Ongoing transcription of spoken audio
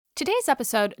Today's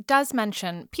episode does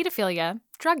mention pedophilia,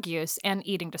 drug use, and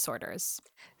eating disorders.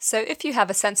 So if you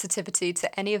have a sensitivity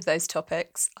to any of those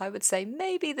topics, I would say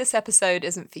maybe this episode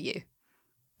isn't for you.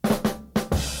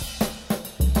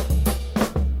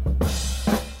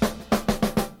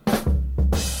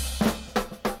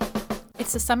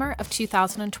 It's the summer of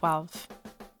 2012.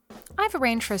 I've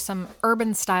arranged for some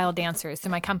urban-style dancers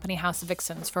through my company House of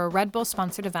Vixens for a Red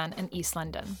Bull-sponsored event in East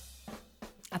London.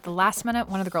 At the last minute,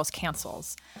 one of the girls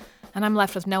cancels, and I'm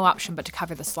left with no option but to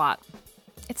cover the slot.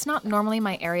 It's not normally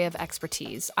my area of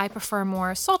expertise. I prefer a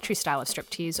more sultry style of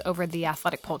striptease over the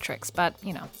athletic pole tricks, but,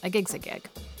 a gig's a gig.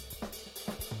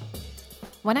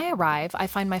 When I arrive, I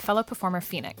find my fellow performer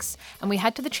Phoenix, and we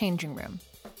head to the changing room.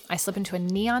 I slip into a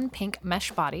neon pink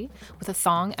mesh body with a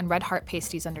thong and red heart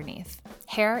pasties underneath,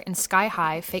 hair in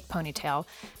sky-high fake ponytail,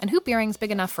 and hoop earrings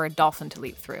big enough for a dolphin to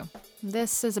leap through.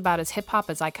 This is about as hip-hop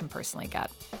as I can personally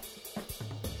get.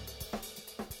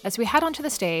 As we head onto the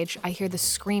stage, I hear the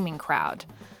screaming crowd.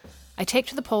 I take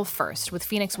to the pole first, with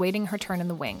Phoenix waiting her turn in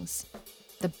the wings.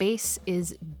 The bass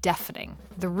is deafening.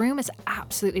 The room is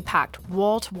absolutely packed,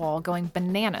 wall to wall, going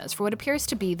bananas for what appears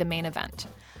to be the main event.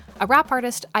 A rap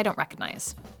artist I don't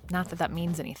recognize. Not that that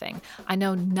means anything. I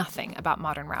know nothing about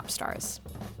modern rap stars.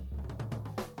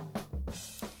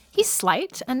 He's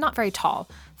slight and not very tall,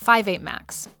 5'8"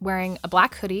 max, wearing a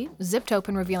black hoodie, zipped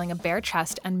open revealing a bare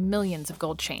chest and millions of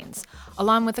gold chains,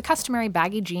 along with the customary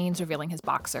baggy jeans revealing his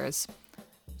boxers.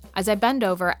 As I bend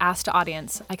over, ass to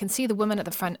audience, I can see the woman at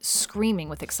the front screaming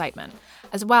with excitement,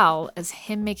 as well as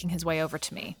him making his way over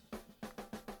to me.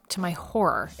 To my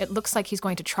horror, it looks like he's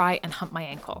going to try and hump my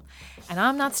ankle, and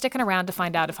I'm not sticking around to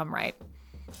find out if I'm right.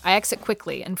 I exit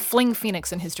quickly and fling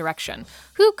Phoenix in his direction,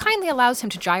 who kindly allows him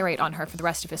to gyrate on her for the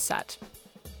rest of his set.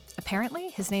 Apparently,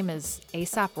 his name is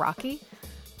A$AP Rocky,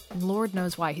 and Lord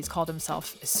knows why he's called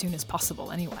himself as soon as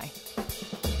possible anyway.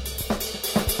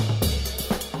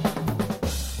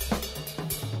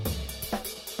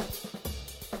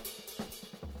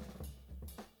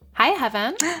 Hi,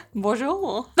 Heaven.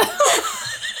 Bonjour.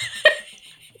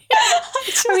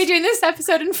 Are we doing this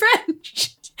episode in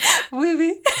French? Oui, oui.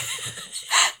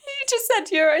 You just said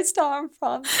Eurostar in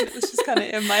France, and it was just kind of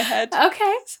in my head.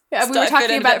 Okay. Yeah, we were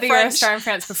talking about the Eurostar in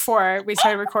France before we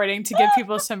started recording to give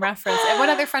people some reference. And what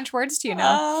other French words do you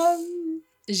know?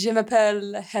 Je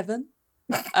m'appelle Heaven.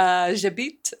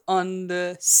 J'habite on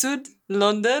the Sud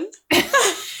London.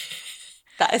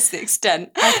 That is the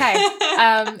extent. Okay.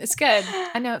 It's good.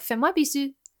 I know. Fais-moi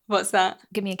bisou. What's that?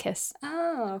 Give me a kiss.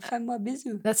 Oh, fais-moi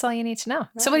bisou. That's all you need to know.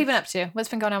 Nice. So what have you been up to? What's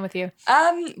been going on with you?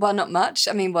 Well, not much.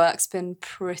 I mean, work's been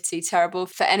pretty terrible.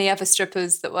 For any other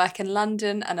strippers that work in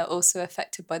London and are also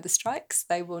affected by the strikes,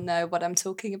 they will know what I'm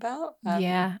talking about.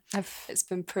 Yeah, I've heard it's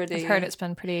been pretty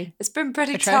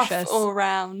atrocious. Tough all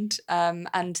around.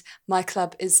 And my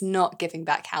club is not giving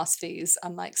back house fees,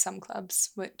 unlike some clubs,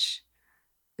 which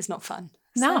is not fun.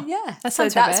 No, so, yeah.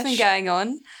 That's been going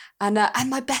on. And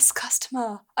my best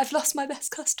customer. I've lost my best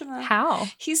customer. How?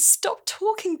 He's stopped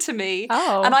talking to me.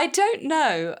 Oh. And I don't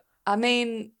know. I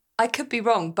mean, I could be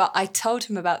wrong, but I told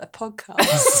him about the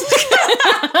podcast.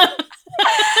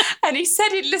 And he said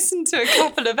he'd listened to a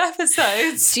couple of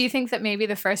episodes. Do you think that maybe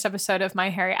the first episode of My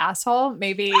Hairy Asshole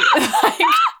maybe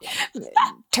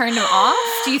turned him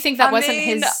off? Do you think that wasn't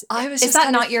his? Is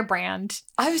that not your brand?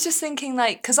 I was just thinking,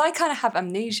 because I kind of have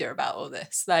amnesia about all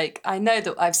this. I know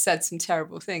that I've said some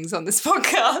terrible things on this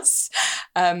podcast,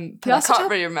 but I can't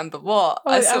really remember what.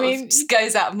 It just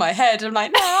goes out of my head. I'm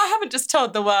like, no, I haven't just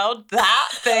told the world that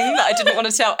thing that I didn't want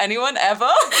to tell anyone ever.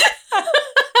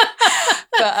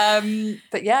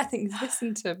 But yeah, I think I've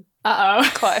listened to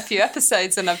quite a few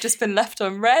episodes and I've just been left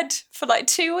on red for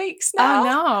 2 weeks now. Oh,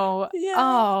 no. Yeah.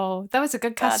 Oh, that was a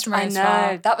good customer as well.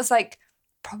 I know. That was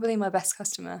probably my best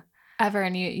customer. Ever,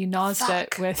 and you nosed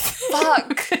it with...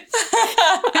 Fuck.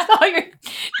 with all your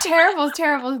terrible,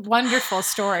 terrible, wonderful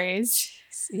stories.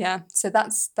 Yeah, so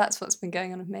that's what's been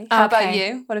going on with me. How about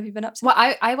you? What have you been up to? Well,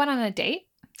 I went on a date.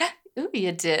 Ooh,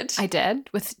 you did? I did,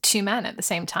 with 2 men at the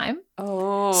same time.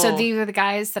 Oh. So these were the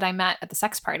guys that I met at the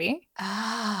sex party.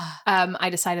 Ah. I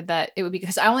decided that it would be,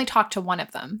 because I only talked to one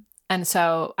of them. And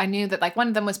so I knew that one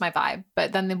of them was my vibe,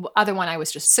 but then the other one I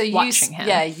was just watching him.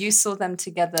 Yeah, you saw them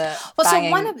together. Well, so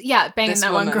banging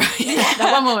that one girl. Yeah,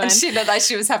 that one woman. And she looked like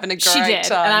she was having a great time. She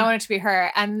did, and I wanted to be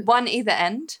her. And one either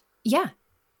end? Yeah.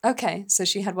 Okay, so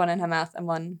she had one in her mouth and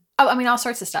one... Oh, I mean, all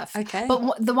sorts of stuff. Okay.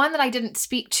 But the one that I didn't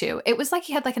speak to, it was like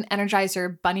he had an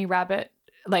Energizer bunny rabbit,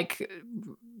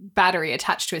 battery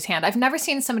attached to his hand. I've never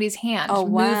seen somebody's hand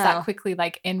move that quickly,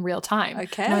 like in real time.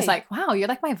 Okay. And I was like, wow, you're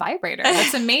like my vibrator.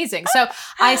 That's amazing. So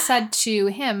I said to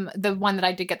him, the one that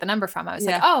I did get the number from, I was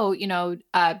like, oh,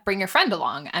 bring your friend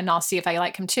along and I'll see if I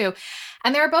like him too.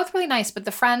 And they were both really nice, but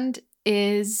the friend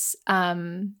is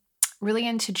really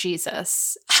into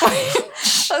Jesus.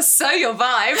 That's so your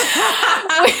vibe.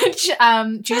 Which,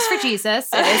 Jews for Jesus,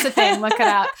 it is a thing, look it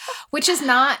up, which is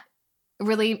not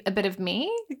really a bit of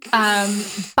me.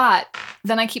 But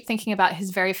then I keep thinking about his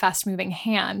very fast moving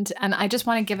hand and I just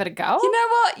want to give it a go. You know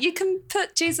what? You can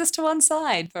put Jesus to one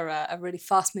side for a really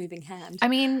fast moving hand. I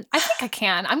mean, I think I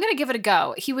can. I'm going to give it a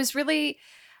go. He was really,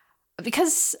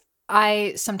 because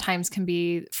I sometimes can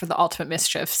be for the ultimate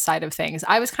mischief side of things.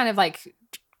 I was kind of like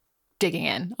digging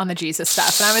in on the Jesus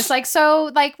stuff. And I was like,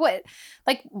 so like,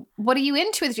 what are you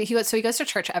into? So he goes to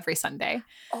church every Sunday.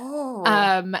 Oh.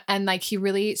 And like, he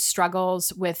really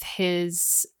struggles with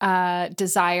his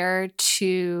desire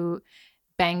to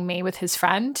bang me with his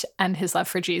friend and his love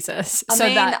for Jesus.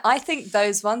 I think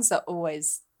those ones are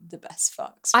always the best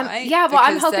fucks, right?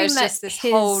 I'm hoping there's that just this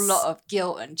whole lot of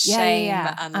guilt and shame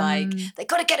and like they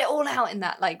got to get it all out in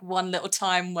that like one little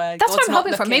time where that's God's what I'm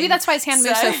hoping for. Maybe that's why his hand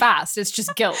moves so fast. It's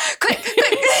just guilt. quick.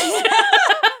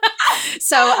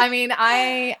 So I mean,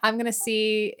 I'm gonna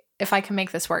see if I can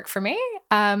make this work for me.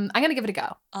 I'm gonna give it a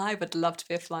go. I would love to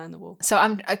be a fly on the wall. So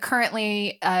I'm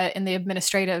currently in the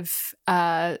administrative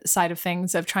side of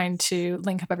things of trying to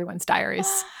link up everyone's diaries,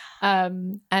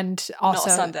 and also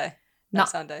not Sunday. Not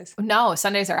Sundays. No,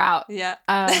 Sundays are out. Yeah.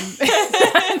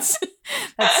 That's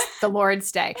the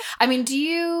Lord's Day. I mean, do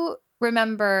you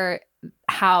remember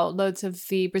how loads of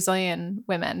the Brazilian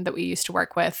women that we used to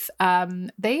work with,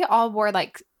 they all wore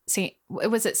like St.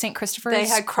 Christopher's They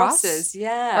had cross? crosses,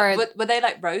 yeah. Or were they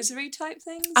like rosary type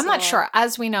things? I'm not sure.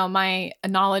 As we know, my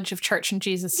knowledge of church and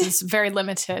Jesus is very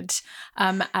limited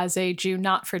as a Jew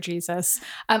not for Jesus.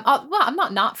 I'm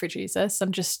not for Jesus.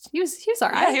 I'm just, he was all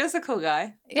right. Yeah, he was a cool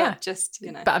guy. Yeah.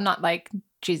 But I'm not like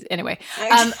Jesus. Anyway.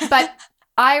 But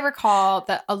I recall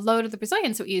that a load of the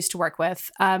Brazilians that we used to work with,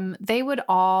 they would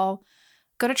all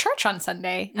go to church on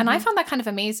Sunday. And I found that kind of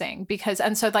amazing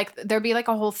so like there'd be like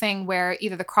a whole thing where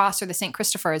either the cross or the St.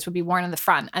 Christopher's would be worn in the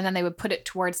front and then they would put it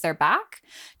towards their back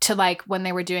to like when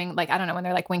they were doing like, I don't know, when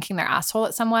they're like winking their asshole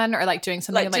at someone or like doing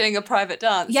something like doing a private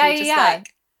dance. Yeah.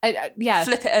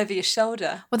 Flip it over your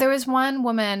shoulder. Well, there was one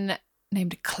woman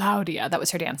named Claudia, that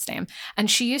was her dance name. And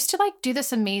she used to like do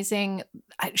this amazing,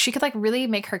 she could like really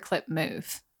make her clip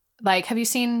move. Like, have you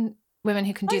seen women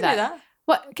who can do that?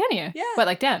 What, can you? Yeah. What,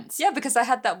 like dance? Yeah, because I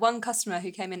had that one customer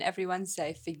who came in every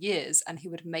Wednesday for years and he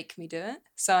would make me do it.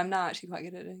 So I'm now actually quite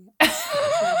good at doing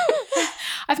it.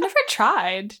 I've never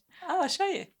tried. Oh, I'll show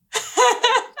you.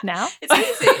 Now? It's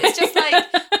easy. It's just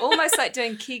like almost like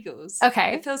doing Kegels.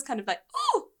 Okay. It feels kind of like,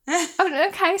 oh,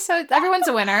 okay. So everyone's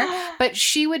a winner. But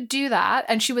she would do that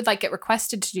and she would like get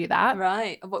requested to do that.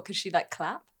 Right. What, could she like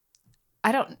clap?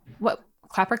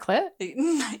 Clap or clit?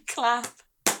 Like clap.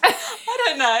 I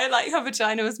don't know, like her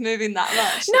vagina was moving that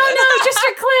much. No, just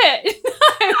her clit.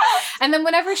 No. And then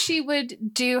whenever she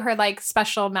would do her like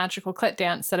special magical clit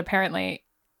dance that apparently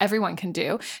everyone can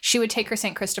do, she would take her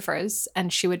St. Christopher's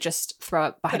and she would just throw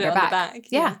it behind her back.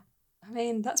 Yeah. I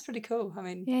mean, that's pretty cool. I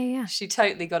mean, yeah. She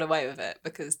totally got away with it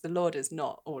because the Lord is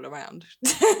not all around.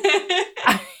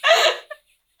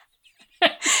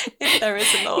 If there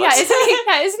is a Lord. Yeah,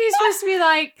 isn't he supposed to be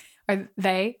like, are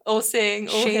they all seeing,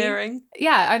 all hearing?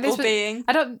 Yeah, all being.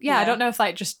 I don't know if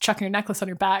like just chucking your necklace on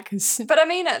your back is. But I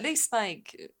mean, at least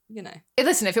like, you know.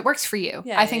 Listen, if it works for you,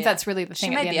 I think that's really the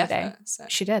thing at the end of the day. So.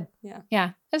 She did. Yeah,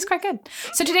 it was quite good.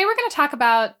 So today we're going to talk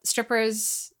about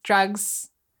strippers, drugs,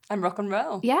 and rock and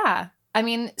roll. Yeah, I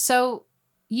mean, so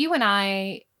you and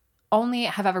I only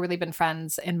have ever really been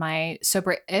friends in my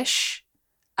sober-ish.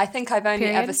 I think I've only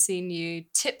ever seen you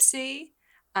tipsy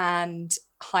and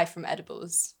high from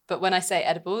edibles. But when I say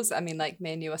edibles, I mean like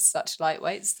me and you are such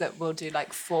lightweights that we'll do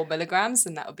like 4 milligrams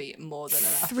and that would be more than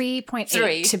enough. 3.8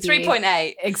 to be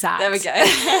 3.8. Exact. There we go.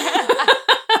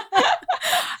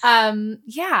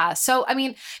 Yeah. So, I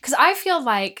mean, because I feel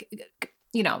like,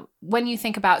 you know, when you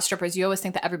think about strippers, you always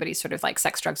think that everybody's sort of like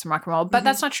sex, drugs, and rock and roll, but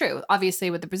that's not true. Obviously,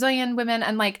 with the Brazilian women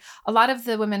and like a lot of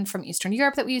the women from Eastern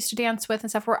Europe that we used to dance with and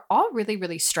stuff were all really,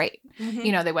 really straight.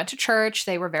 You know, they went to church,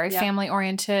 they were very family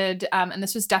oriented. And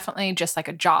this was definitely just like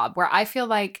a job where I feel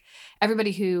like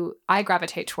everybody who I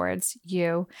gravitate towards,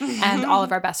 you and all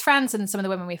of our best friends and some of the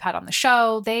women we've had on the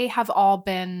show, they have all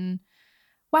been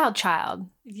wild child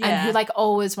and who like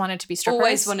always wanted to be strippers.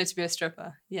 Always wanted to be a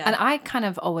stripper. Yeah. And I kind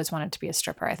of always wanted to be a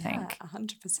stripper, I think. Yeah,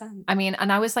 100%. I mean,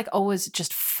 and I was like always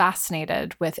just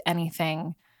fascinated with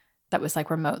anything that was like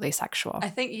remotely sexual. I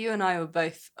think you and I were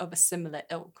both of a similar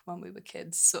ilk when we were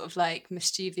kids, sort of like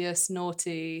mischievous,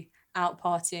 naughty, out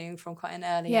partying from quite an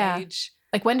early age.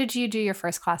 Like, when did you do your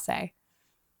first Class A?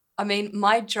 I mean,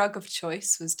 my drug of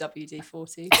choice was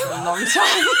WD-40 for a long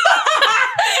time.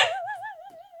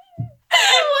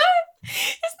 What?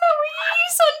 Is that what you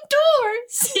use on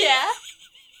doors? Yeah.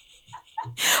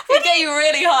 It get you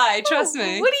really high, trust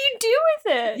me. What do you do with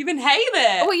it? You inhale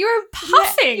it. Well, you were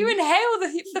puffing. You inhale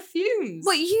the fumes.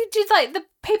 What, you did like the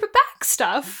paperback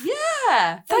stuff?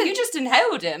 Yeah. No, you just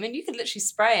inhaled it. I mean, you could literally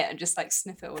spray it and just like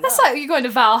sniff it all That's up. like you're going to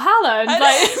Valhalla and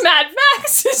like Mad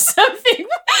Max or something.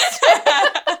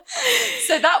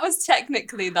 So that was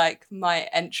technically like my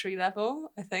entry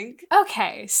level, I think.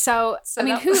 Okay, so I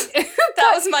mean,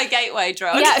 that was my gateway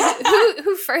drug. Yeah,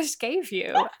 who first gave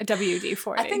you a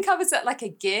WD-40? I think I was at like a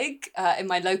gig in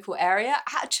my local area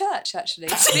at a church, actually.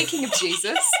 Speaking of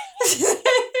Jesus.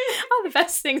 Oh, the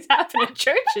best things happen in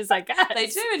churches, I guess. They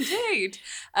do indeed.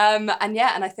 And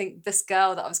I think this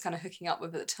girl that I was kind of hooking up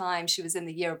with at the time, she was in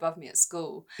the year above me at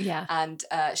school. Yeah. And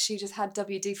she just had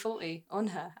WD-40 on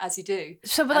her, as you do.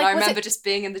 So, but and like, I remember just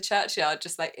being in the churchyard,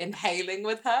 just like inhaling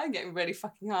with her, getting really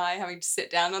fucking high, having to sit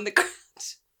down on the ground.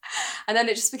 And then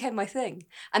it just became my thing.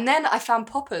 And then I found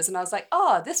poppers and I was like,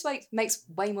 oh, this way makes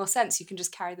way more sense. You can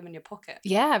just carry them in your pocket.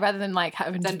 Yeah, rather than like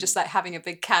just like having a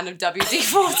big can of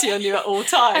WD-40 on you at all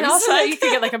times. And also you could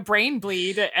get like a brain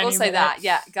bleed at any Also minute. that,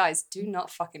 yeah, guys, do not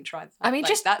fucking try that. I mean,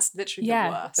 like, that's literally the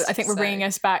worst. I think we're bringing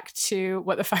us back to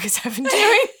what the fuck is Heaven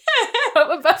doing? What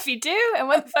would Buffy do? And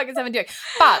what the fuck is Heaven doing?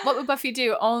 But what would Buffy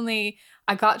do? Only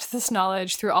I got to this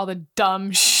knowledge through all the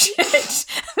dumb shit that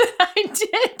I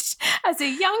did as a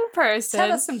young person.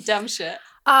 Tell us some dumb shit.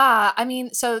 I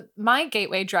mean, so my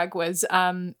gateway drug was,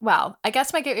 I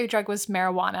guess my gateway drug was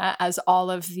marijuana, as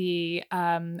all of the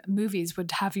movies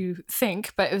would have you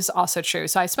think, but it was also true.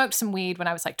 So I smoked some weed when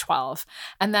I was like 12.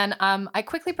 And then I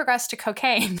quickly progressed to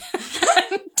cocaine.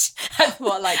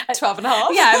 What, like 12 and a half?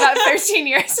 Yeah, about 13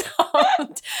 years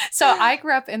old. So I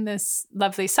grew up in this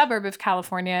lovely suburb of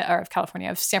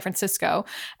San Francisco.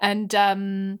 And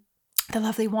the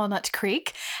lovely Walnut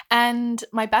Creek. And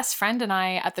my best friend and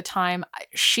I at the time,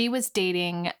 she was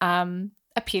dating a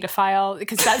pedophile,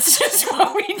 because that's just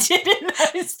what we did in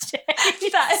those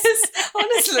days. That is,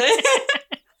 honestly.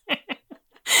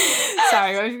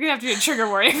 Sorry, we're going to have to do a trigger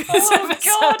warning for this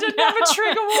episode. God, another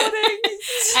trigger warning.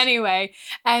 Anyway,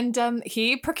 and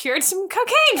he procured some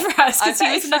cocaine for us because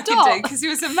he was an adult. Because he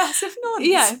was a massive nonce.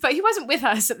 Yeah, but he wasn't with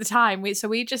us at the time. So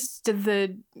we just did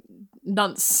the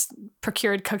nonce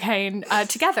procured cocaine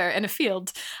together in a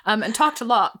field and talked a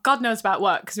lot. God knows about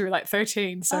what, because we were like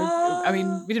 13. So, I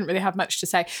mean, we didn't really have much to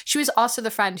say. She was also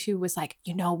the friend who was like,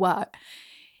 you know what?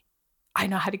 I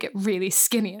know how to get really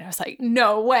skinny. And I was like,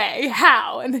 no way,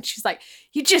 how? And then she's like,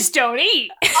 you just don't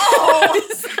eat. Oh, I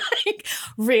was like,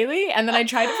 really? And then I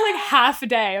tried it for like half a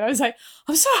day. And I was like,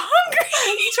 I'm so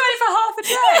hungry. You tried it for half a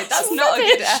day? That's not a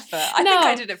good effort. I think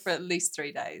I did it for at least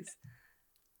 3 days.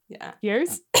 Yeah.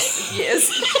 Years? Years.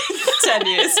 10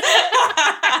 years.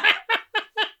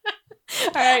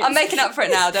 All right. I'm making up for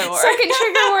it now, don't worry. Second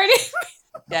trigger warning.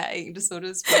 Yeah, eating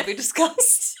disorders will be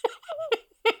discussed.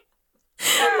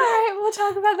 All right, we'll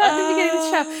talk about that at the beginning of the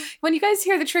show. When you guys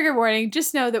hear the trigger warning,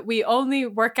 just know that we only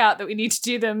work out that we need to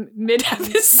do them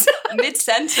mid-episode.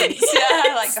 Mid-sentence.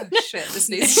 Yeah, like, oh shit, this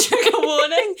needs a trigger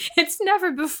warning. It's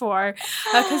never before,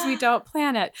 because we don't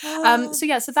plan it.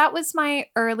 So that was my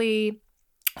early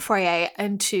foray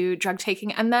into drug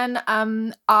taking. And then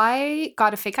I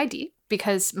got a fake ID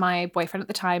because my boyfriend at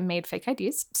the time made fake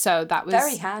IDs. So that was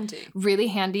very handy. Really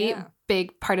handy. Yeah.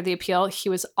 Big part of the appeal. He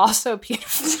was also a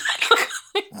pedophile.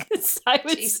 Because I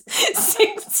was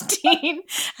 16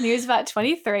 and he was about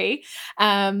 23.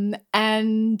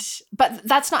 But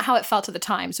that's not how it felt at the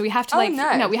time. So we have to we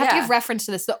have to give reference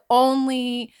to this. The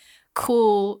only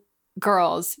cool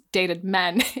girls dated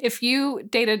men. If you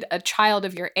dated a child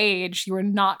of your age, you were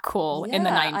not cool in the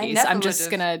 90s. I'm just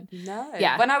gonna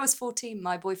When I was 14,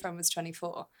 my boyfriend was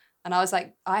 24. And I was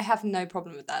like, I have no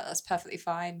problem with that. That's perfectly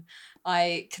fine.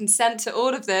 I consent to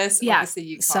all of this. Yeah. Obviously,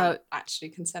 you can't actually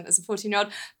consent as a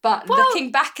 14-year-old. But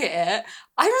looking back at it,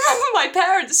 I remember my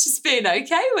parents just being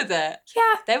okay with it.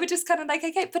 Yeah. They were just kind of like,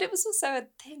 okay. But it was also a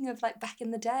thing of like back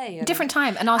in the day. And, different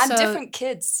time. And also different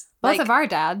kids. Both of our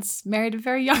dads married a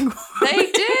very young woman.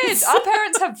 They did. Our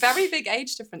parents have very big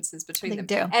age differences between them.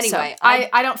 They do. Anyway, so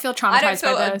I don't feel traumatized by this.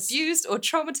 I don't feel abused or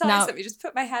traumatized. No. Let me just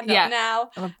put my hand up now.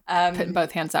 I'm putting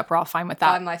both hands up. We're all fine with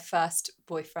that. My first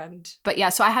boyfriend. But yeah,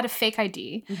 so I had a fake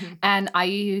ID and I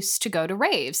used to go to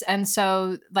raves. And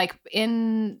so like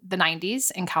in the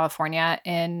 90s in California,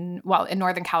 in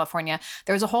Northern California,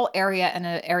 there was a whole area in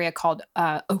an area called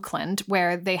Oakland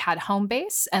where they had home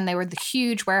base, and they were the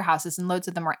huge warehouses, and loads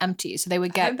of them were empty. So they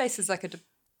would get... Home base is like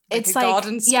it's like a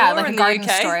garden store like in a garden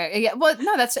the UK? store. Yeah, well,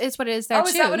 no, it's what it is there too.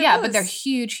 Is that what it yeah, was? but they're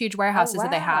huge warehouses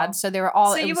that they had. So they were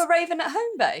all. So you were raving at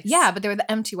home base? Yeah, but they were the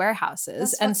empty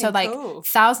warehouses, and so like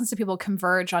thousands of people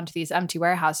converge onto these empty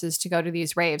warehouses to go to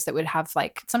these raves that would have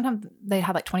like sometimes they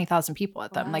had like 20,000 people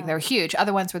at them. Like they were huge.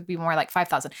 Other ones would be more like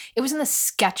 5,000. It was in the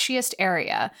sketchiest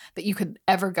area that you could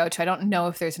ever go to. I don't know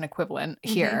if there's an equivalent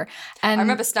here. And I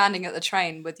remember standing at the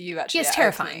train with you actually. It's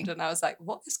terrifying, Oakland, and I was like,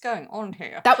 "What is going on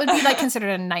here?" That would be like considered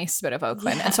a nice bit of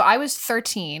Oakland. And so I was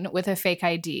 13 with a fake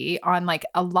ID on like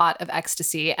a lot of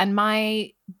ecstasy. And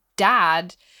my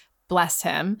dad, bless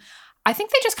him, I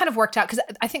think they just kind of worked out because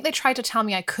I think they tried to tell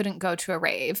me I couldn't go to a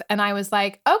rave. And I was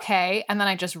like, okay. And then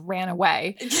I just ran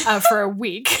away for a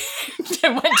week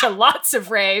and went to lots of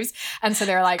raves. And so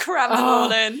they were like, crammed them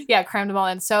all in. Yeah, crammed them all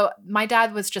in. So my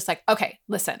dad was just like, okay,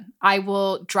 listen, I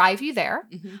will drive you there.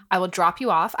 I will drop you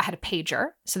off. I had a pager.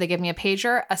 So they gave me a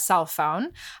pager, a cell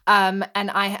phone, and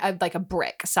I had like a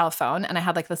brick cell phone. And I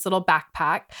had like this little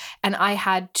backpack. And I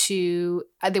had to,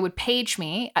 they would page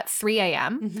me at 3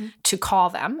 a.m. to call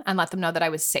them and let them know that I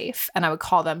was safe. And I would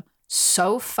call them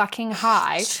so fucking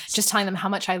high, just telling them how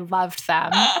much I loved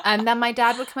them. And then my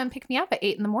dad would come and pick me up at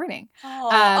 8 a.m.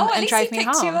 and drive me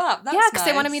home. You up. That's because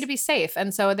they wanted me to be safe.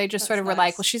 And so they just were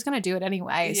like, well, she's going to do it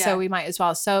anyway. So we might as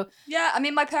well. So yeah, I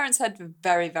mean, my parents had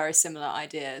very, very similar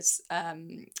ideas.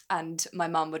 And my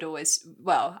mum would always,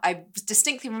 I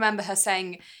distinctly remember her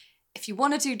saying, if you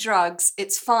want to do drugs,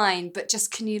 it's fine, but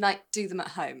just can you like do them at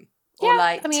home? Or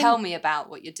tell me about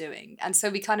what you're doing. And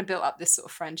so we kind of built up this sort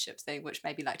of friendship thing, which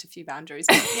maybe lacked a few boundaries,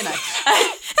 but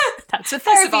that's what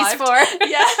therapy's for.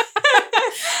 Yeah.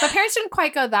 My parents didn't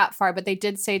quite go that far, but they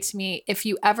did say to me, if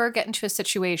you ever get into a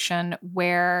situation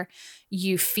where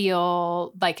you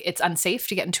feel like it's unsafe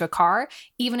to get into a car,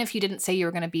 even if you didn't say you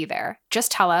were going to be there,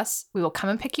 just tell us. We will come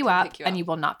and pick you up and you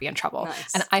will not be in trouble.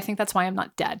 Nice. And I think that's why I'm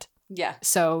not dead. Yeah.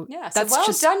 So that's well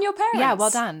done, your parents. Yeah, well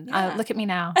done. Yeah. Look at me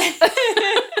now.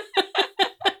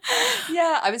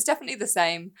 Yeah, I was definitely the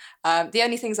same. The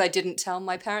only things I didn't tell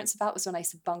my parents about was when I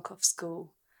used to bunk off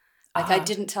school. I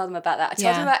didn't tell them about that. I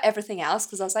told them about everything else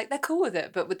because I was like, they're cool with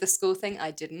it. But with the school thing,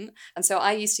 I didn't. And so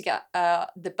I used to get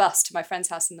the bus to my friend's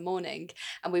house in the morning,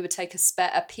 and we would take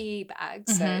a PE bag.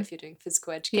 So if you're doing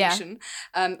physical education,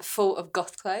 full of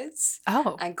goth clothes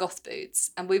and goth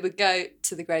boots. And we would go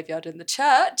to the graveyard in the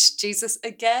church, Jesus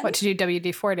again. What, to do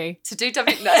WD-40? To do no,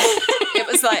 it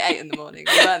was like 8 a.m. We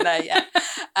weren't there yet.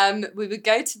 We would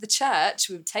go to the church,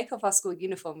 we would take off our school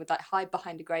uniform, we'd like hide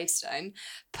behind a gravestone,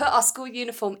 put our school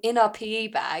uniform in our PE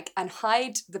bag and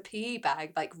hide the PE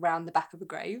bag like round the back of a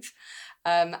grave,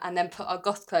 and then put our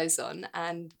goth clothes on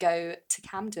and go to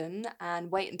Camden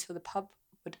and wait until the pub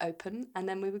would open, and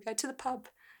then we would go to the pub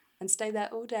and stay there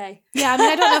all day. Yeah, I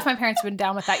mean, I don't know if my parents would been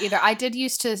down with that either. I did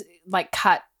used to like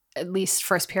cut at least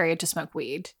first period to smoke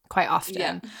weed quite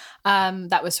often.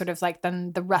 That was sort of like,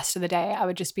 then the rest of the day I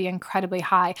would just be incredibly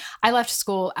high. I left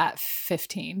school at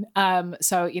 15.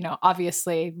 So,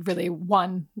 obviously really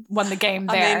won the game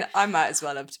there. I mean, I might as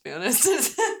well have, to be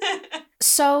honest.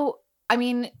 So, I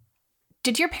mean,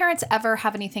 did your parents ever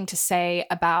have anything to say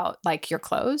about like your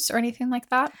clothes or anything like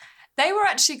that? They were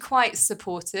actually quite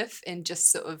supportive in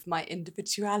just sort of my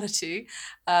individuality,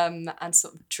 and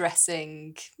sort of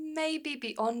dressing maybe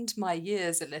beyond my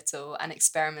years a little, and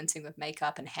experimenting with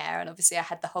makeup and hair. And obviously I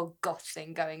had the whole goth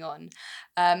thing going on.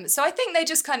 So I think they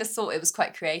just kind of thought it was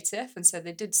quite creative. And so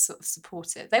they did sort of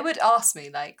support it. They would ask me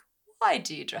like, why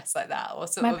do you dress like that? Or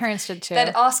sort My parents did too.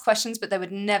 They'd ask questions, but they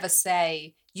would never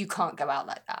say, you can't go out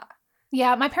like that.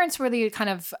 Yeah, my parents really kind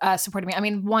of supported me. I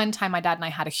mean, one time my dad and I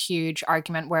had a huge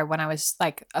argument where when I was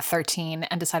like 13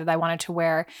 and decided I wanted to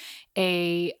wear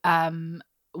a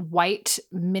white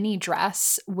mini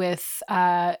dress with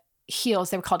heels.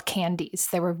 They were called candies.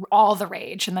 They were all the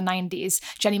rage in the 90s.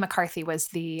 Jenny McCarthy was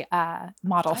the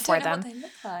model for them. What they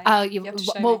look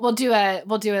like.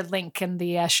 We'll do a link in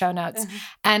the show notes.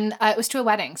 And it was to a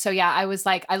wedding. So yeah, I was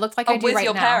like, I looked like I do right now. With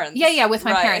your parents? Yeah, with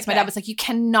my parents. Okay. My dad was like, you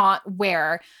cannot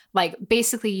wear, like,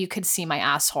 basically you could see my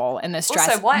asshole in this dress.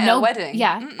 Also, why at a wedding?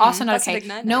 Yeah, also not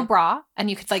okay. No bra, and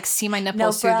you could like see my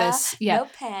nipples through this. Yeah, no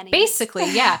panties. Basically,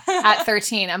 yeah, at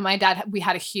 13. And my dad, we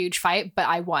had a huge fight, but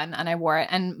I won and I wore it.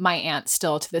 And my aunt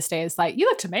still to this day is like, you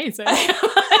looked amazing.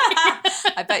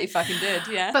 I bet you fucking did,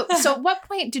 yeah. But so what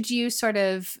point did you sort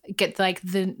of get like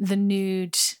the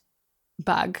nude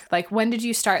bug? Like, when did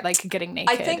you start like getting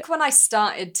naked? I think when I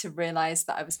started to realize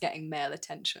that I was getting male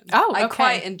attention. Oh, okay. I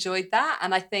quite enjoyed that.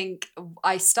 And I think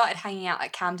I started hanging out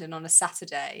at Camden on a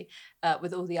Saturday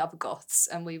with all the other goths,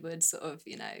 and we would sort of,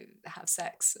 you know, have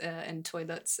sex in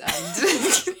toilets and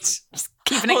just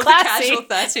keeping it all classy. The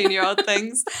casual 13-year-old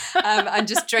things, and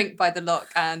just drink by the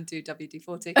lock and do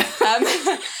WD-40.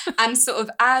 And sort of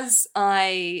as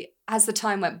the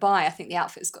time went by, I think the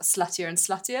outfits got sluttier and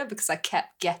sluttier because I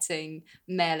kept getting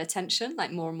male attention,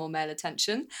 like more and more male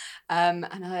attention. And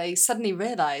I suddenly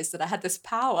realised that I had this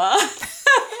power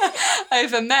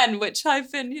over men, which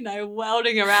I've been, you know,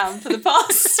 welding around for the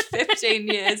past 15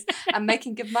 years and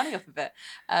making good money off of it.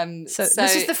 So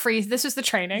this was the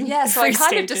training. Yeah, so I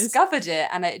kind of discovered it,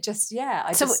 and it just,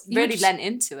 I just really lent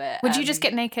into it. Would you just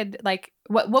get naked? Like,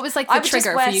 what was like the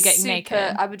trigger for you getting naked?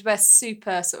 I would wear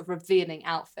super sort of revealing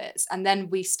outfits. And then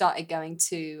we started going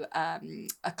to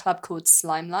a club called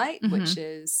Slimelight, which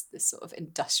is this sort of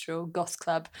industrial goth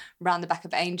club around the back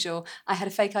of Angel. I had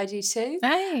a fake ID too.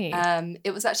 Hey.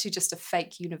 It was actually just a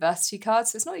fake university card,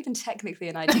 so it's not even technically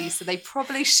an ID, so they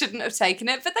probably shouldn't have taken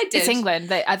it, but they did. It's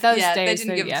England. At those days, they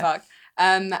didn't give a fuck.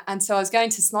 And so I was going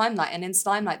to Slimelight, and in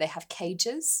Slimelight they have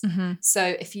cages. So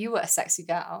if you were a sexy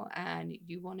girl and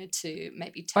you wanted to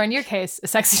maybe or in your case, a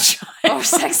sexy child. Or a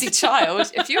sexy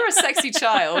child. If you were a sexy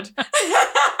child,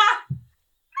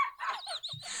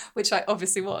 which I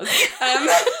obviously was,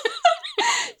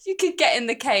 you could get in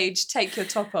the cage, take your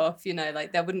top off, you know,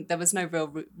 like there was no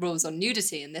real rules on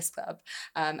nudity in this club.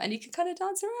 And you could kind of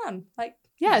dance around, like.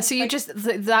 Yeah, so you just,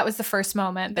 that was the first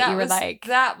moment that you were like...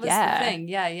 That was the thing,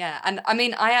 yeah. And I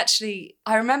mean, I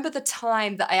remember the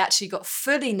time that I actually got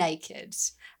fully naked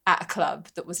at a club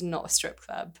that was not a strip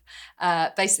club.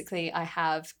 Basically, I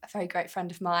have a very great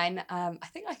friend of mine. I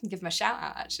think I can give him a shout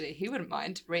out, actually. He wouldn't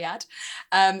mind, Riyadh.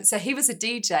 So he was a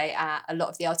DJ at a lot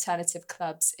of the alternative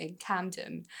clubs in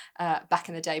Camden back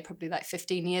in the day, probably like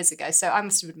 15 years ago. So I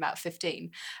must have been about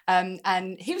 15.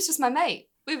 And he was just my mate.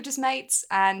 We were just mates,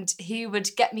 and he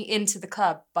would get me into the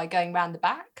club by going round the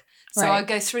back. So I'd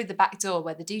go through the back door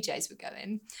where the DJs would go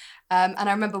in. And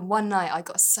I remember one night I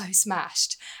got so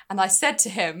smashed, and I said to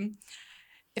him,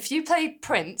 if you play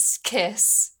Prince,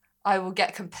 Kiss, I will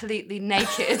get completely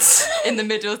naked in the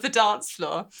middle of the dance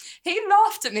floor. He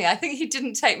laughed at me. I think he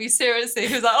didn't take me seriously.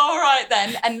 He was like, all right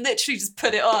then, and literally just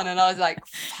put it on. And I was like,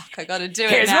 fuck, I got to do it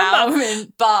now. Here's my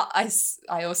moment. But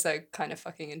I also kind of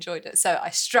fucking enjoyed it. So I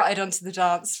strutted onto the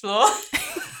dance floor.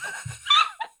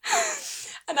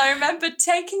 And I remember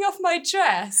taking off my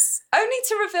dress only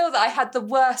to reveal that I had the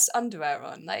worst underwear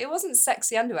on. Like, it wasn't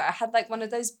sexy underwear. I had like one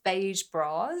of those beige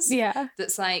bras. Yeah.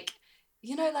 That's like,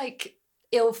 you know, like...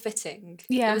 ill-fitting.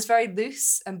 Yeah. It was very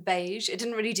loose and beige. It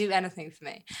didn't really do anything for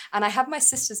me. And I had my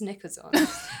sister's knickers on.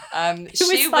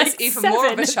 She was even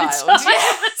more of a child.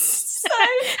 Yes.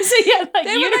 So yeah, like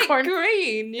they unicorn. Were like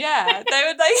green, yeah. They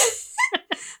were like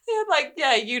they had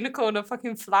like, unicorn or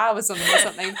fucking flowers on them or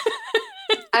something.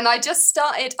 And I just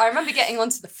started, I remember getting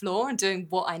onto the floor and doing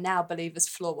what I now believe is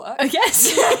floor work. Oh, yes.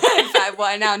 In fact,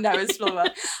 what I now know is floor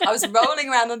work. I was rolling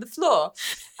around on the floor,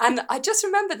 and I just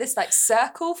remember this like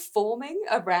circle forming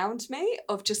around me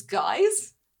of just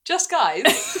guys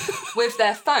with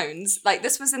their phones. Like,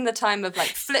 this was in the time of like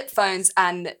flip phones,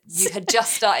 and you had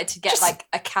just started to get like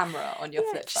a camera on your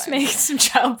flip phone. Just making some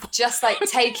child porn. Just like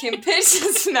taking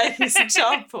pictures and making some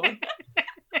child porn.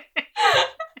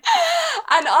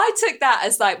 And I took that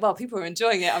as like, well, people are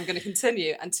enjoying it, I'm going to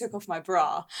continue, and took off my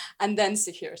bra. And then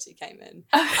security came in.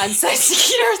 And so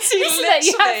security literally...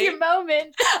 You have your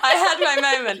moment. I had my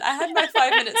moment. I had my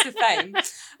 5 minutes of fame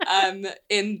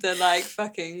in the like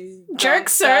fucking... jerk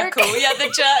circle. Yeah,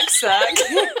 the jerk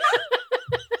circle.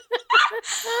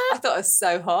 I thought it was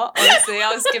so hot, honestly.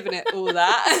 I was giving it all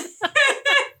that.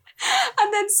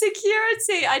 And then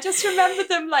security, I just remember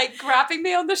them like grabbing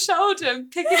me on the shoulder and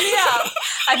picking me up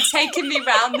and taking me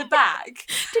round the back.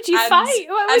 Did you fight?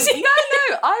 What was it?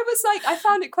 No. I was like, I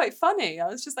found it quite funny. I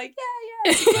was just like,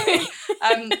 yeah.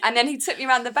 And then he took me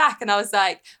around the back, and I was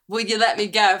like, will you let me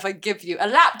go if I give you a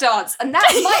lap dance? And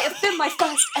that might have been my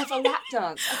first ever lap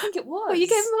dance. I think it was. Well, you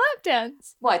gave him a lap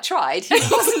dance. Well, I tried. He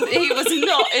was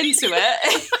not into it.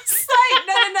 It's like,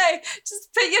 no.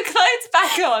 Just put your clothes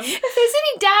back on. If there's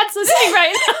any dads listening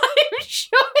right now, I'm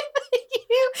sure that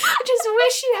you just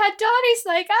wish you had daughters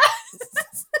like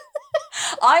us.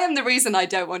 I am the reason I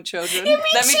don't want children. Yeah,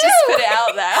 Let me too. just put it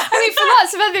out there. I mean, for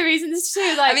lots of other reasons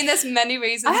too. Like, I mean, there's many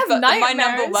reasons, but my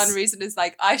number one reason is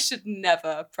like, I should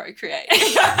never procreate.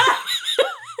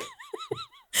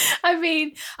 I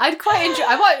mean, I'd quite enjoy.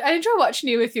 I enjoy watching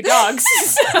you with your dogs.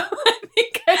 So I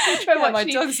think I enjoy watching my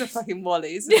dogs are fucking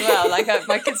wallies as well. Like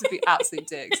my kids would be absolute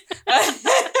dicks.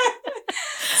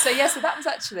 So that was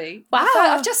actually wow.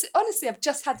 I've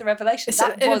just had the revelation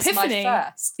that was my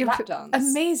first lap dance.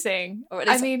 Amazing. Or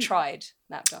at least tried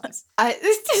lap dance.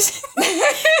 There's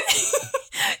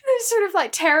sort of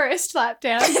like terrorist lap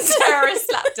dance.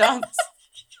 Terrorist lap dance.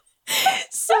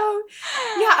 So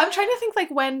I'm trying to think like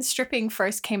when stripping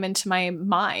first came into my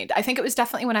mind. I think it was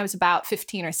definitely when I was about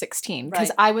 15 or 16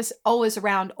 because I was always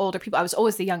around older people. I was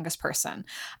always the youngest person.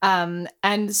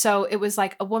 And so it was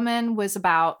like a woman was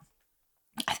about,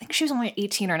 I think she was only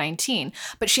 18 or 19,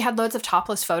 but she had loads of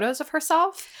topless photos of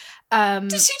herself.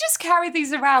 Did she just carry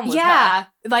these around with her?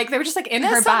 Like they were just like in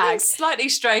There's her bag. There's something slightly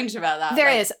strange about that. There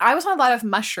is. I was on a lot of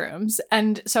mushrooms.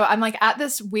 And so I'm like at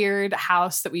this weird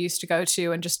house that we used to go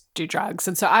to and just do drugs.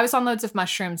 And so I was on loads of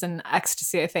mushrooms and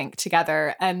ecstasy, I think,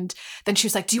 together. And then she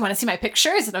was like, do you want to see my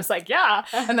pictures? And I was like, yeah.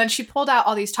 And then she pulled out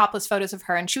all these topless photos of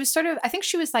her. And she was sort of, I think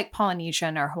she was like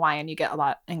Polynesian or Hawaiian. You get a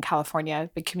lot in California,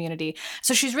 big community.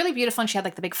 So she was really beautiful. And she had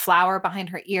like the big flower behind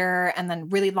her ear and then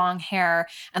really long hair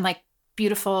and like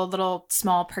beautiful little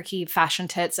small perky fashion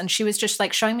tits. And she was just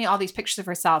like showing me all these pictures of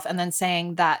herself and then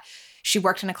saying that she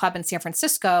worked in a club in San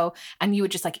Francisco and you would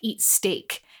just like eat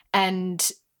steak and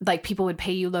like people would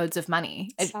pay you loads of money.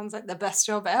 It sounds like the best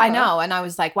job ever. I know. And I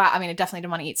was like, wow. I mean, I definitely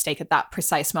didn't want to eat steak at that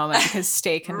precise moment because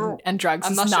steak and drugs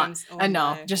and is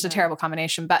not, a terrible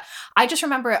combination. But I just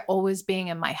remember it always being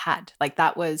in my head. Like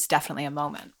that was definitely a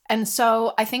moment. And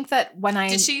so I think that when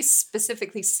Did she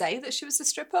specifically say that she was a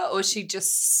stripper or she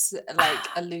just like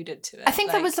alluded to it? I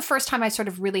think that was the first time I sort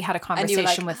of really had a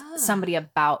conversation with somebody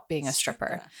about being a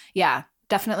stripper. Yeah,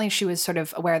 definitely. She was sort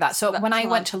of aware of that. So when I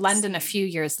went to London a few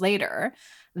years later,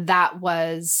 that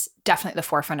was definitely the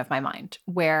forefront of my mind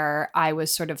where I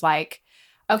was sort of like,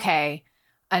 okay.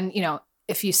 And, you know,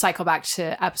 if you cycle back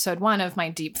to episode 1 of my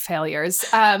deep failures,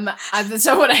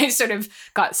 so when I sort of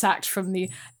got sacked from the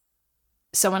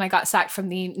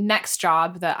next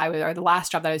job or the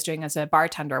last job that I was doing as a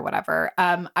bartender or whatever,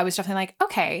 I was definitely like,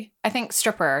 okay, I think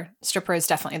stripper is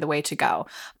definitely the way to go.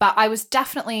 But I was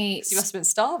definitely... So you must have been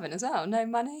starving as well. No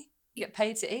money. You get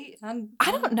paid to eat. And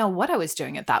I don't know what I was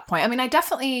doing at that point. I mean, I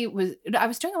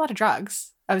was doing a lot of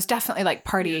drugs. I was definitely like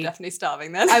party. You were definitely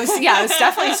starving then. I was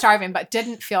definitely starving, but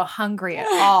didn't feel hungry at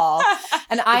all.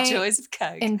 And the joys of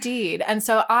Coke. Indeed. And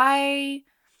so I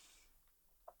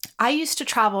used to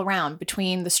travel around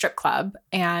between the strip club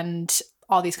and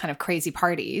all these kind of crazy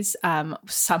parties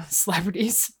some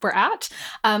celebrities were at.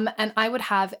 And I would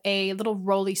have a little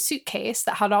rolly suitcase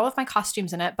that had all of my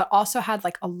costumes in it, but also had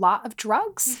like a lot of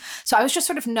drugs. So I was just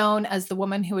sort of known as the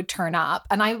woman who would turn up.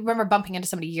 And I remember bumping into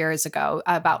somebody years ago,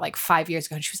 about like 5 years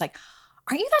ago, and she was like,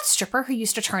 aren't you that stripper who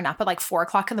used to turn up at like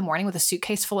 4:00 in the morning with a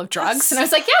suitcase full of drugs? And I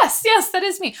was like, yes, that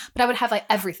is me. But I would have like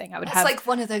everything. It's like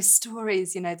one of those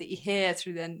stories, you know, that you hear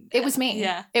through the... It was me.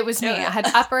 Yeah. It was me. Yeah. I had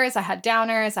uppers, I had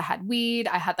downers, I had weed,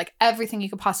 I had like everything you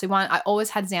could possibly want. I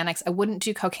always had Xanax. I wouldn't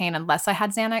do cocaine unless I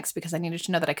had Xanax because I needed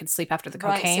to know that I could sleep after the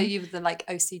cocaine. Right, so you were the like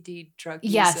OCD drug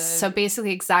user. Yes. So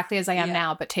basically exactly as I am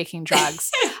now, but taking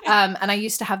drugs. And I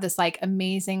used to have this like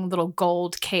amazing little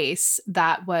gold case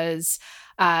that was...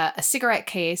 a cigarette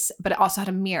case, but it also had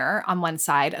a mirror on one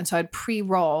side. And so I'd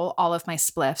pre-roll all of my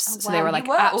spliffs. Oh, wow. So they were like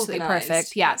absolutely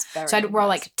perfect. Yeah. So I'd roll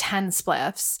like 10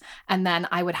 spliffs. And then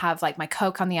I would have like my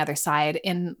Coke on the other side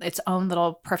in its own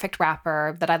little perfect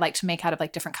wrapper that I like to make out of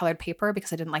like different colored paper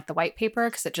because I didn't like the white paper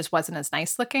because it just wasn't as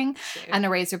nice looking. And a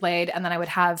razor blade. And then I would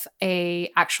have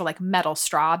a actual like metal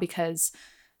straw because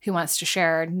who wants to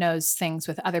share knows things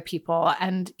with other people.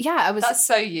 And That's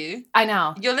so you. I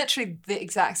know. You're literally the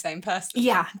exact same person.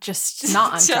 Yeah, just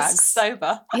not on just drugs.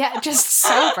 Sober. Yeah, just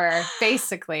sober,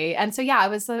 basically. And so I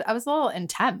was a little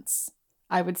intense,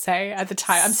 I would say, at the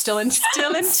time. I'm still intense.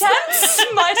 Still intense,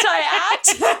 might I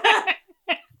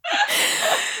add.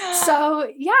 So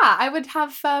I would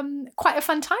have quite a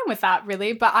fun time with that,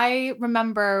 really. But I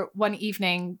remember one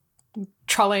evening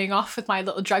trolleying off with my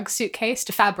little drug suitcase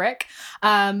to Fabric,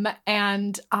 and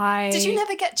Did you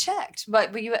never get checked?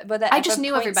 Like, were there? I just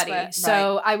knew everybody,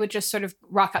 so I would just sort of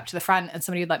rock up to the front, and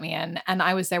somebody would let me in, and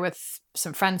I was there with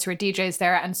some friends who were DJs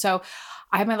there, and so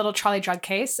I had my little trolley drug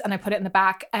case, and I put it in the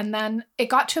back, and then it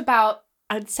got to about,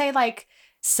 I'd say like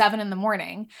 7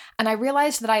 a.m. And I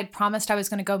realized that I had promised I was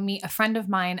going to go meet a friend of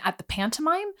mine at the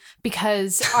pantomime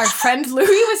because our friend Louis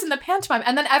was in the pantomime.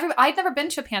 And then I'd never been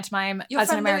to a pantomime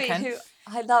as an American. Louis, who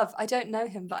I love. I don't know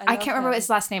him, but I can't remember what his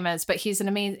last name is, but he's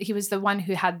he was the one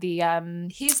who had the...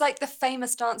 he's like the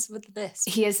famous dancer with the lisp.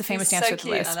 He is the famous dancer with the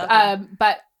lisp.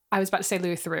 But I was about to say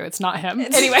Louis Theroux. It's not him.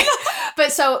 Anyway,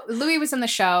 But so Louis was in the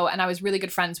show, and I was really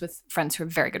good friends with friends who were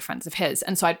very good friends of his.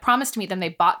 And so I'd promised to meet them. They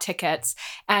bought tickets,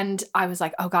 and I was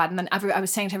like, oh God. And then I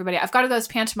was saying to everybody, I've got to go to this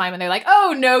pantomime. And they're like,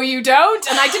 oh, no, you don't.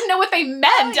 And I didn't know what they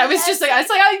meant. I was just like,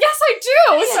 oh, yes, I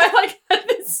do. So I like had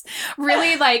this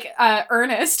really like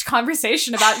earnest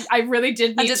conversation about, I really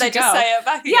did need to go. And did they just say it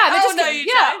back again?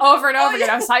 Yeah, over and over again.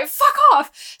 I was like, fuck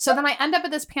off. So then I end up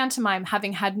at this pantomime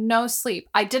having had no sleep.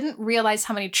 I didn't realize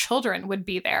how many children would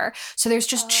be there. So there's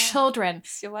just children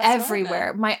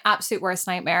everywhere. My absolute worst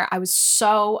nightmare. I was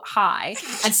so high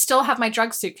and still have my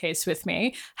drug suitcase with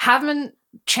me. Haven't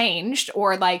changed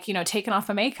or like, you know, taken off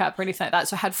my makeup or anything like that.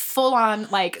 So I had full on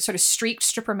like sort of streaked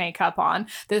stripper makeup on,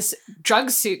 this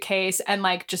drug suitcase and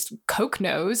like just coke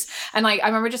nose. And like, I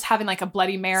remember just having like a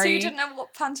Bloody Mary. So you didn't know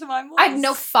what pantomime was? I had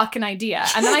no fucking idea.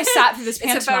 And then I sat through this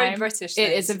pantomime. It's a very British thing.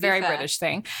 It is a very British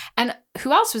thing. And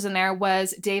who else was in there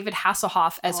was David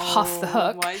Hasselhoff as Hoff the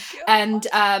Hook. And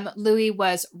Louis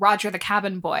was Roger the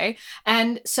cabin boy.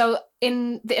 And so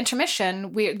in the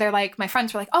intermission, they're like, my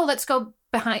friends were like, oh, let's go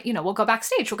behind, you know, we'll go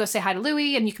backstage. We'll go say hi to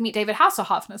Louis and you can meet David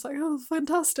Hasselhoff. And I was like, oh,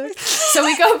 fantastic. So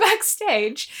we go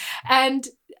backstage and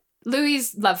Louis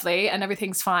is lovely and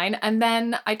everything's fine. And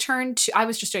then I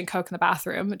was just doing coke in the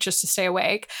bathroom just to stay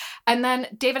awake. And then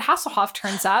David Hasselhoff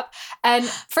turns up. And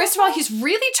first of all, he's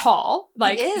really tall.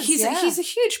 Like he's a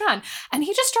huge man. And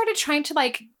he just started trying to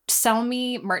like sell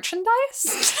me merchandise.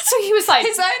 So he was like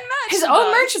his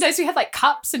own merchandise. We had like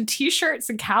cups and t-shirts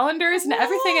and calendars and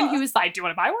everything. And he was like, do you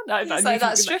want to buy one? He's like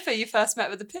that stripper you first met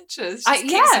with the pictures.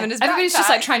 Everybody's just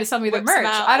like trying to sell me the merch.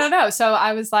 I don't know. So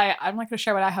I was like, I'm not going to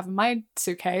share what I have in my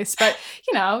suitcase, but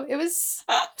you know, it was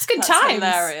good times.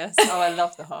 Hilarious. Oh, I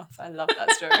love the Hoff. I love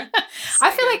that story. So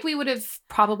I feel like we would have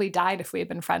probably died if we had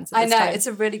been friends at this time. It's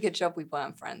a really good job we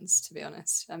weren't friends, to be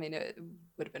honest. I mean, it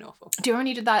would have been awful. Do you remember when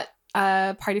you did that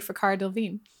party for Cara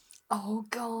Delevingne? Oh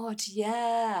God,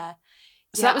 yeah.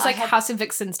 So that was like House of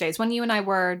Vixens days when you and I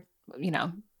were, you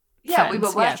know, friends. We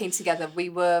were working together. We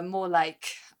were more like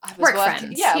work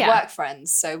friends. Yeah, work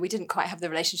friends. So we didn't quite have the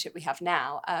relationship we have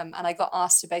now. And I got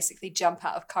asked to basically jump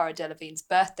out of Cara Delevingne's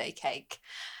birthday cake.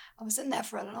 I was in there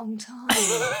for a long time.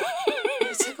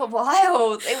 It took a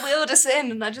while. They wheeled us in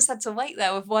and I just had to wait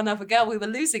there with one other girl. We were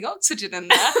losing oxygen in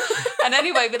there. And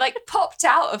anyway, we like popped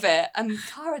out of it and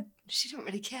Cara, she didn't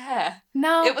really care.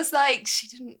 No. It was like,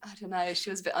 I don't know, she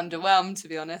was a bit underwhelmed, to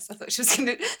be honest. I thought she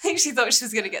thought she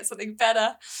was going to get something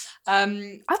better. I'd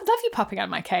love you popping out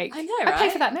my cake. I know, right? I'd pay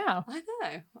for that now. I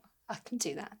know. I can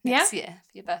do that next year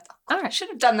for your birthday. All right. I should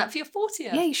have done that for your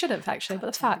 40th. Yeah, you should have actually, but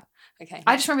that's fine. Okay.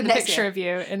 I just remember the picture of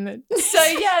you in the...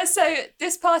 So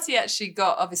this party actually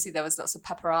obviously there was lots of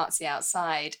paparazzi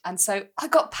outside. And so I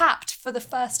got papped for the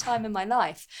first time in my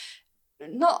life.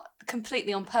 Not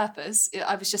completely on purpose.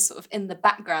 I was just sort of in the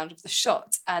background of the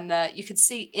shot and you could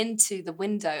see into the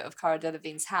window of Cara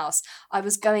Delevingne's house. I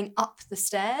was going up the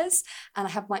stairs and I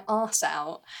had my arse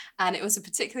out and it was a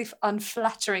particularly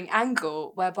unflattering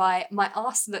angle whereby my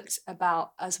arse looked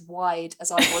about as wide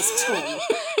as I was tall.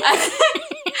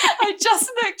 I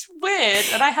just looked weird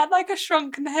and I had like a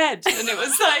shrunken head and it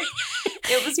was like,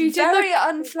 it was very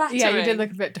unflattering. Yeah, you did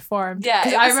look a bit deformed. Yeah,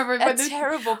 I remember a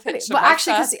terrible picture. Well,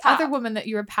 actually, because the other woman that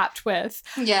you were papped with,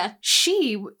 yeah,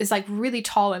 she is like really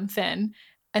tall and thin.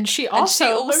 And she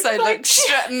also looked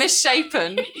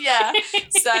misshapen. Yeah.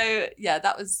 So yeah,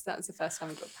 that was the first time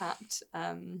I got papped.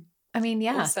 I mean,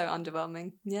 yeah. Also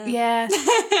underwhelming. Yeah. Yeah.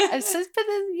 But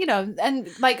then, you know, and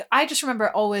like I just remember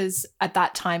always at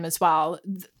that time as well,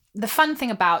 the fun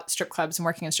thing about strip clubs and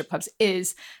working in strip clubs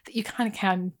is that you kind of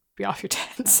can be off your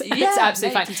tits. Yeah, it's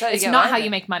absolutely fine. Totally it's not how you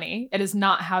make money. It is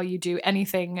not how you do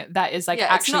anything that is like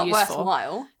actually it's not useful.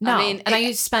 Worthwhile. No, I mean, and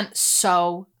I spent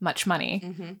so much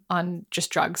money on just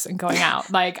drugs and going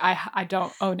out. Like I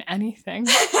don't own anything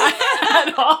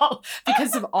at all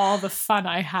because of all the fun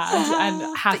I had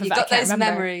and half of it I can't remember.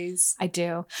 Memories. I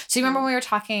do. So you remember when we were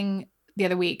talking the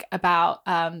other week about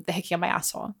the hickey on my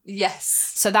asshole?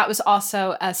 Yes. So that was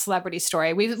also a celebrity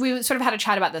story. We sort of had a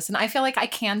chat about this, and I feel like I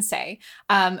can say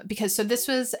because this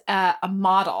was a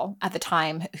model at the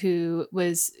time who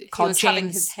was called James. He was having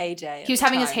his heyday. He was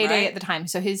having his heyday at the time.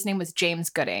 So his name was James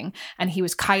Gooding, and he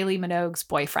was Kylie Minogue's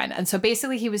boyfriend. And so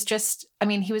basically, he was just. I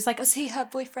mean, he was like. Was he her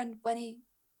boyfriend when he?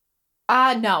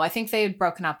 No, I think they had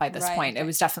broken up by this point. Okay. It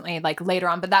was definitely like later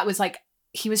on, but that was like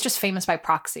he was just famous by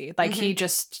proxy. Like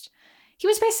he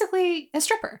was basically a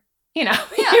stripper, you know.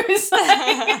 Yeah. He was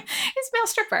like his male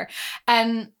stripper.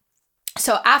 And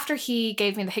so after he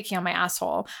gave me the hickey on my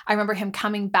asshole, I remember him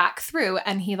coming back through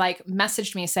and he like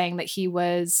messaged me saying that he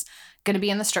was going to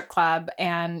be in the strip club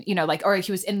and, you know, like, or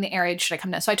he was in the area. Should I come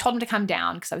down? So I told him to come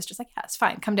down because I was just like, yeah, it's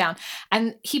fine. Come down.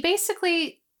 And he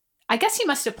basically I guess he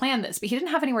must have planned this, but he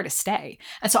didn't have anywhere to stay.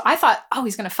 And so I thought, oh,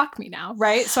 he's going to fuck me now,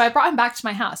 right? So I brought him back to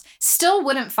my house. Still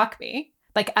wouldn't fuck me.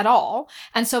 Like at all.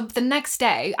 And so the next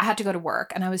day I had to go to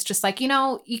work and I was just like, you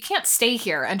know, you can't stay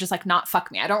here and just like not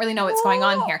fuck me. I don't really know what's going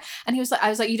on here. And he was like, I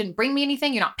was like, you didn't bring me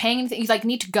anything. You're not paying anything. He's like,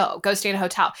 need to go stay at a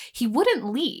hotel. He wouldn't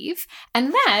leave.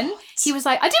 And then he was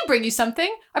like, I did bring you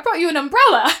something. I brought you an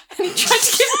umbrella. And he tried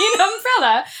to give me an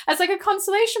umbrella as like a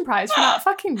consolation prize for not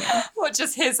fucking me. What,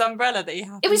 just his umbrella that he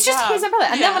had? It was just his umbrella.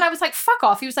 And then when I was like, fuck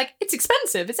off, he was like, it's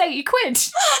expensive. It's 80 quid.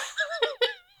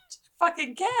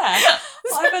 Fucking care.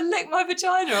 Either lick my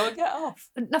vagina or get off.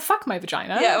 No, fuck my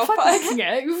vagina. Yeah, or fuck licking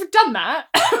it. You've done that.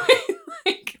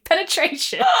 Like,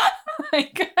 penetration.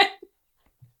 Like,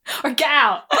 or get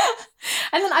out.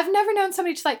 And then I've never known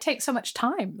somebody to like take so much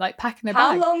time, like packing their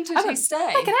bag. How long did he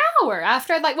stay? Like an hour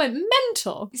after I like went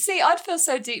mental. You see, I'd feel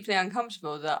so deeply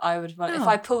uncomfortable that I would want, if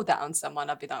I pulled that on someone,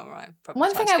 I'd be like, all right, probably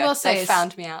one thing I will say is,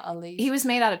 found me out, I'll leave. He was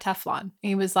made out of Teflon.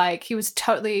 He was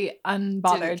totally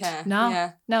unbothered. Didn't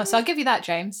care. No. So I'll give you that,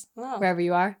 James, wherever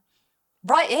you are.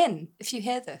 Write in if you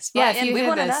hear this. We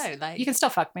want to know. Like, you can still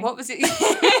fuck me. What was it?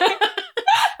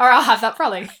 Or I'll have that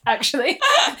brolly, actually.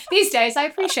 These days, I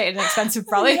appreciate an expensive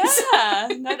brolly. Yeah.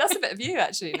 No, that's a bit of you,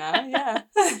 actually, now. Yeah.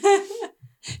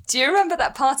 Do you remember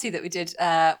that party that we did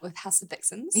with House of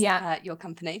Vixens? Yeah. Your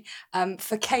company,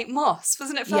 for Kate Moss?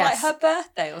 Wasn't it for like her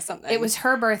birthday or something? It was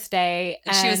her birthday.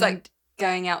 And she was like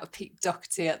going out with Pete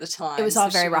Doherty at the time. It was all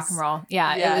very rock and roll.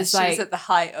 Yeah. It was she was at the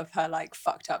height of her like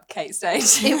fucked up Kate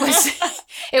stage.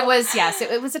 It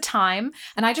was a time.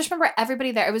 And I just remember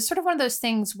everybody there. It was sort of one of those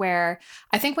things where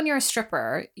I think when you're a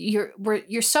stripper,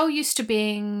 you're so used to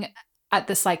being at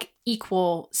this like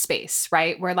equal space,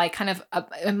 right? Where like kind of,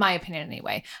 in my opinion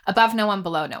anyway, above no one,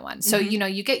 below no one. So, you know,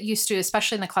 you get used to,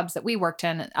 especially in the clubs that we worked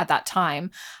in at that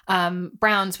time,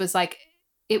 Browns was like,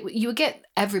 you would get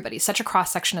everybody, such a cross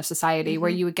section of society where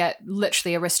you would get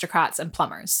literally aristocrats and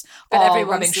plumbers all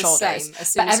rubbing shoulders.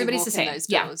 But everybody's the same.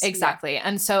 Yeah, exactly. Yeah.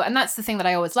 And that's the thing that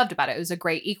I always loved about it. It was a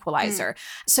great equalizer.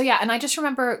 So yeah, and I just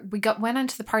remember went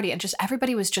into the party and just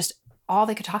everybody was just, all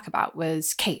they could talk about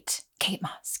was Kate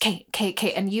Moss,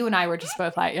 Kate. And you and I were just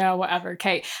both like, yeah, whatever,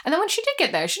 Kate. And then when she did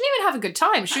get there, she didn't even have a good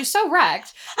time. She was so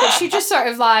wrecked that she just sort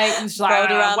of like,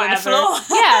 rolled around on the floor.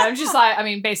 Yeah, I'm just like, I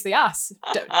mean, basically us.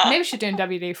 Maybe she's doing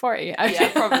WD-40.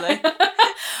 Yeah, probably.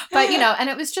 But, you know, and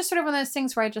it was just sort of one of those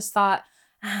things where I just thought,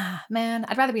 man,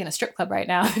 I'd rather be in a strip club right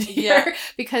now than here,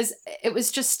 because it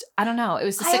was just, I don't know, it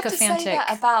was the sycophantic. I have to say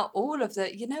that about all of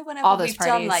the, you know, whenever we've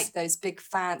done like those big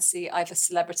fancy either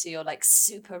celebrity or like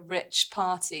super rich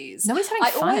parties, nobody's having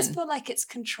fun. I always feel like it's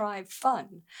contrived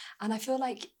fun, and I feel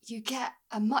like you get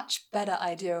a much better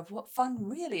idea of what fun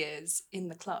really is in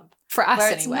the club. For us, where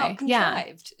anyway. It's not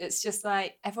contrived. It's just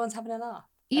like everyone's having a laugh.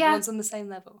 Everyone's on the same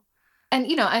level. And,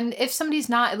 you know, and if somebody's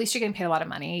not, at least you're getting paid a lot of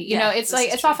money. You know, it's like,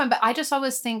 it's often, but I just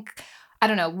always think, I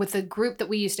don't know, with the group that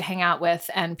we used to hang out with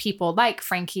and people like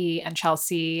Frankie and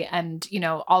Chelsea and, you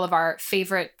know, all of our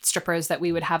favorite strippers that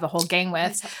we would have a whole gang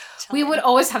with, we would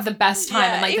always have the best time.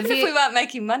 Yeah, and like even if we weren't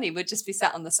making money, we'd just be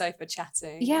sat on the sofa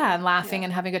chatting. Yeah, and laughing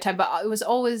and having a good time. But it was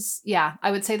always, I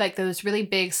would say like those really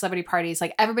big celebrity parties,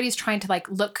 like everybody's trying to like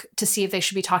look to see if they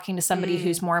should be talking to somebody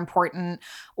who's more important,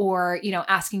 or, you know,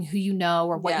 asking who you know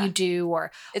or what you do,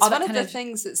 or it's one of the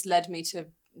things that's led me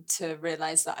to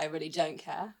realize that I really don't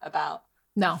care about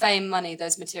fame, money,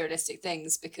 those materialistic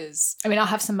things, because I mean, I'll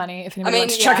have some money if anybody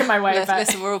wants to chuck it my way.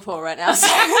 Listen, we're all poor right now, so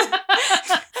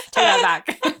take that back.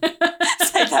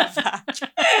 Take that back.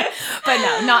 But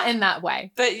no, not in that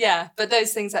way. But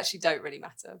those things actually don't really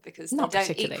matter, because they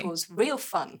don't equals real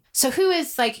fun. So who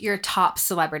is like your top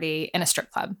celebrity in a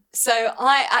strip club? So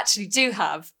I actually do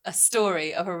have a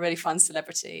story of a really fun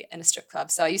celebrity in a strip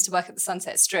club. So I used to work at the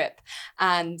Sunset Strip,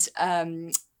 and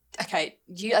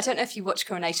I don't know if you watch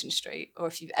Coronation Street or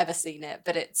if you've ever seen it,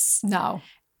 but it's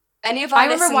any of our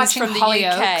listeners from the UK. I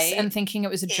remember watching Hollyoaks and thinking it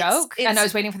was a joke, and I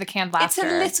was waiting for the canned laughter.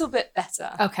 It's a little bit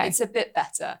better. Okay. It's a bit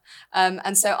better.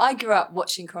 And so I grew up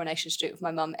watching Coronation Street with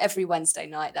my mum every Wednesday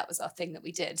night. That was our thing that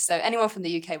we did. So anyone from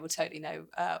the UK will totally know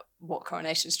what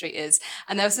Coronation Street is.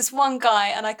 And there was this one guy,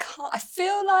 and I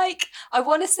feel like I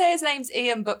want to say his name's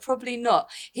Ian, but probably not.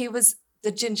 He was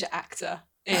the ginger actor.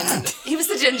 He was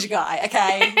the ginger guy,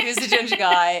 okay? He was the ginger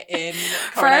guy in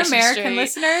Coronation For our American Street.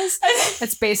 Listeners,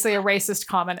 it's basically a racist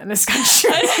comment in this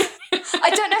country. I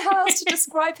don't know how else to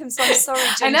describe him, so I'm sorry,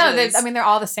 gingers. I know, they're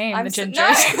all the same, the gingers. No,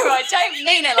 I don't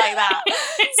mean it like that.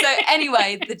 So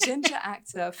anyway, the ginger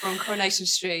actor from Coronation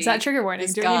Street. Is that trigger warning?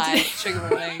 This guy, trigger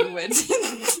warning, would...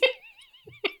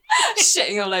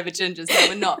 shitting all over Gingers. No,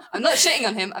 we're not. I'm not shitting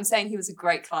on him. I'm saying he was a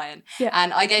great client. Yeah.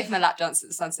 And I gave him a lap dance at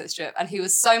the Sunset Strip and he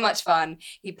was so much fun.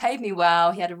 He paid me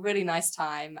well. He had a really nice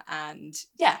time. And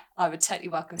yeah, I would totally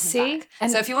welcome him back.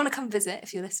 And so if you want to come visit,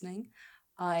 if you're listening,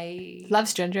 I...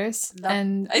 Loves Gingers.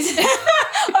 And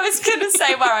I was going to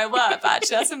say where I work, but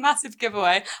actually that's a massive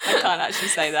giveaway. I can't actually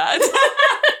say that.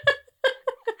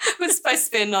 We're supposed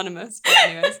to be anonymous, but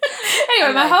anyways.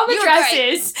 Anyway, my home address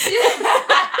is...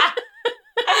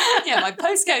 Yeah, my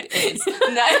postcode is...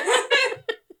 No.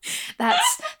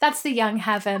 That's the young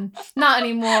Heaven. Not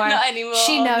anymore. Not anymore.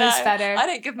 She knows better. I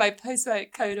don't give my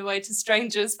postcode away to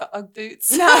strangers for Ugg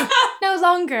boots. No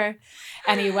longer.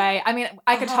 Anyway, I mean,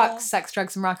 I could talk sex,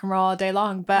 drugs, and rock and roll all day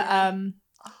long, but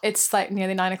it's like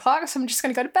nearly 9 o'clock, so I'm just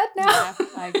going to go to bed now. Yeah,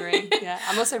 I agree. Yeah,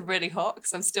 I'm also really hot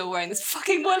because I'm still wearing this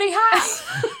fucking woolly hat.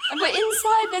 And we're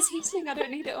inside, there's heating, I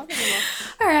don't need it on anymore.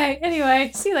 All right,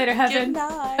 anyway, see you later, Heaven. Good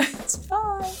night.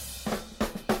 Bye.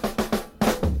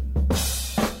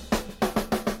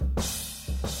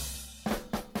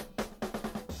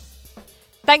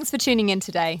 Thanks for tuning in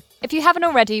today. If you haven't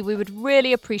already, we would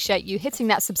really appreciate you hitting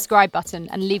that subscribe button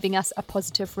and leaving us a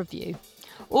positive review.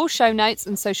 All show notes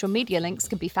and social media links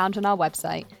can be found on our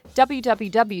website,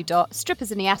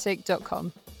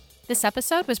 www.strippersintheattic.com. This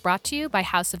episode was brought to you by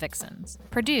House of Vixens,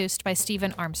 produced by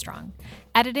Stephen Armstrong,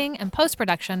 editing and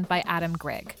post-production by Adam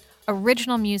Grigg,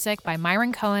 original music by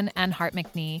Myron Cohen and Hart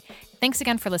McNee. Thanks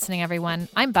again for listening, everyone.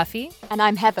 I'm Buffy. And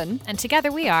I'm Heaven. And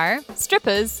together we are...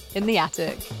 Strippers in the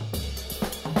Attic.